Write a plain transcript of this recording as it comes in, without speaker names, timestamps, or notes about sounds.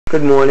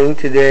Good morning.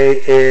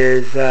 Today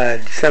is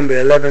December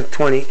 11th,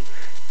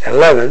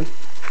 2011,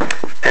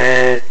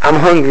 and I'm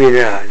hungry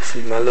now. This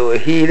is my little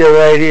heater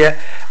right here.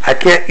 I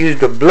can't use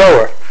the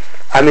blower.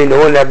 I mean the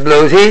one that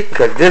blows heat,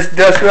 because this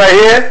dust right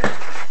here,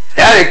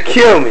 that'd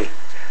kill me.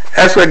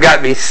 That's what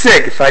got me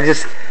sick. If I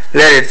just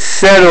let it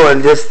settle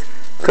and just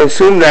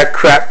consume that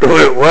crap the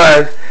way it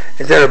was,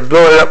 instead of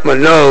blowing up my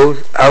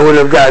nose, I wouldn't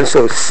have gotten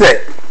so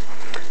sick.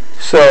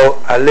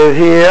 So I live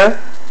here,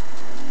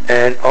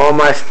 and all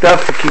my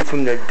stuff to keep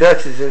from the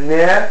dust is in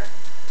there.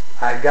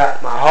 I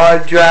got my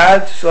hard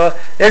drives. So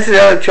this is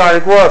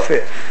electronic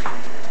warfare,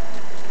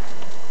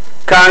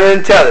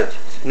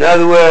 counterintelligence. In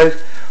other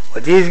words,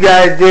 what these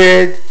guys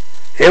did,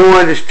 they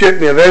wanted to strip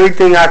me of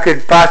everything I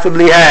could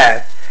possibly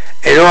have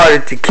in order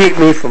to keep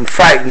me from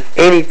fighting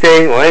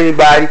anything or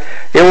anybody.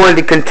 They wanted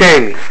to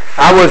contain me.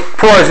 I was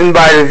poisoned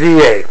by the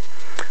VA.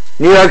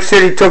 New York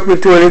City took me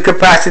to an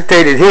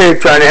incapacitated hearing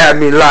trying to have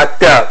me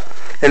locked up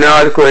in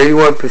Article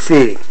 81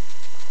 proceeding.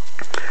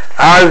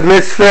 I was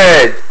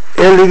misfed,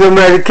 illegal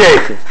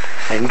medication,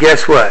 and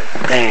guess what?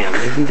 Damn,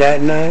 isn't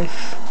that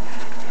nice?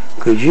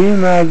 Could you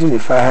imagine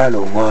if I had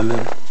a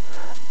woman,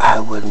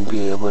 I wouldn't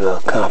be able to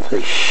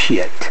accomplish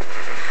shit,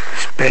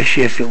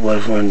 especially if it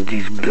was one of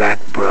these black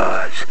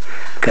broads,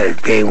 because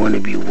they want to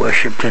be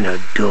worshipped and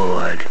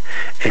adored,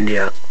 and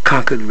they're a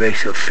conquered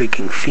race of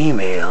freaking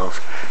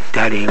females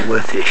that ain't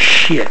worth a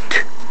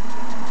shit.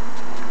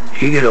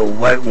 You get a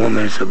white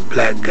woman as a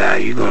black guy,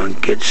 you're going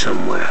to get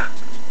somewhere.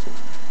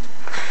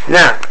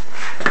 Now,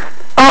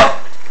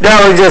 oh,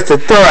 that was just a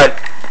thought.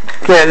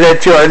 Can't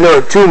let y'all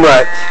know too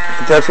much,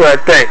 but that's what I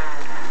think.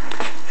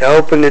 I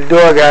opened the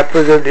door, got to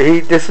preserve the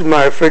heat. This is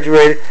my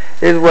refrigerator.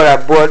 This is what I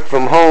bought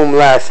from home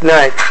last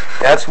night.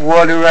 That's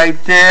water right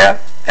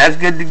there. That's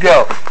good to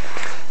go.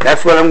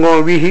 That's what I'm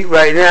going to reheat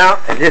right now,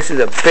 and this is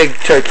a big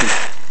turkey.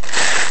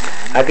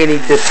 I can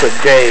eat this for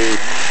days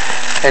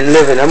and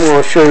live it. I'm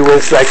going to show you what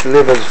it's like to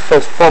live as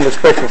a former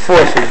Special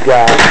Forces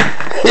guy.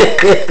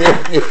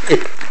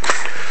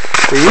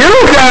 You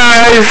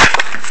guys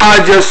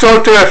are just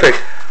so terrific.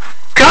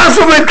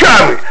 Councilman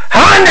Kirby,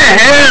 how in the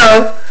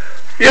hell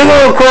you're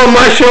going to call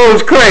my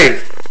shows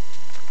crazy?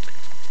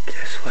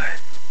 Guess what?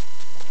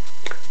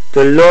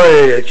 The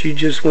lawyer that you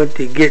just went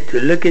to get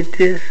to look at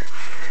this,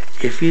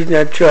 if he's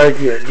not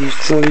charging you at least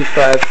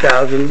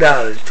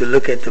 $25,000 to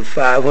look at the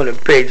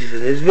 500 pages in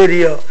this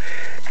video,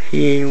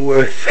 he ain't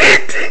worth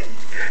it.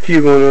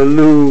 You're going to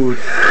lose.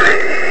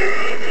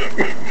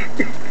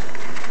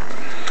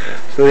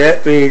 So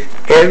that means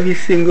every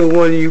single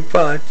one of you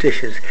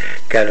politicians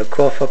got to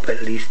cough up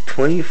at least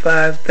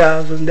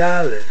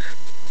 $25,000.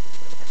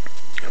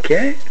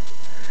 Okay?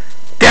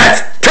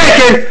 That's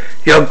taking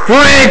your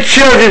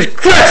grandchildren's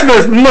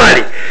Christmas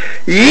money.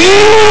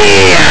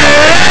 Yeah!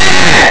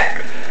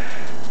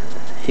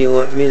 You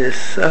want me to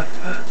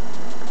suffer?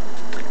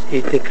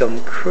 You think I'm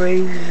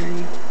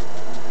crazy?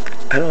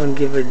 I don't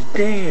give a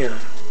damn.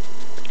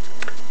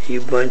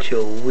 You bunch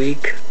of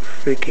weak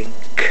freaking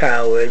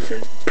cowards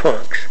and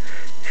punks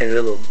and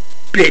little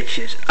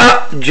bitches.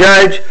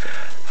 Judge,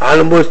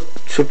 Honorable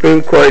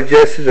Supreme Court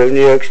Justice of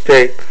New York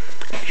State,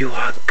 you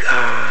are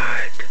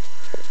God.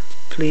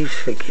 Please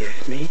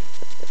forgive me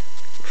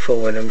for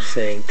what I'm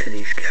saying to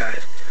these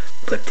guys,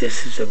 but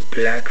this is a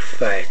black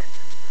fight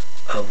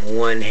of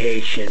one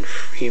Haitian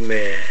free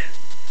man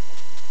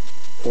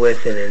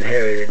with an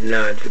inherited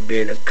nod for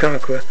being a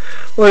conqueror,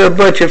 with a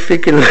bunch of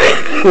freaking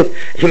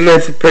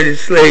emancipated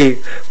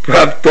slave,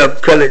 propped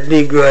up colored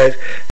Negroes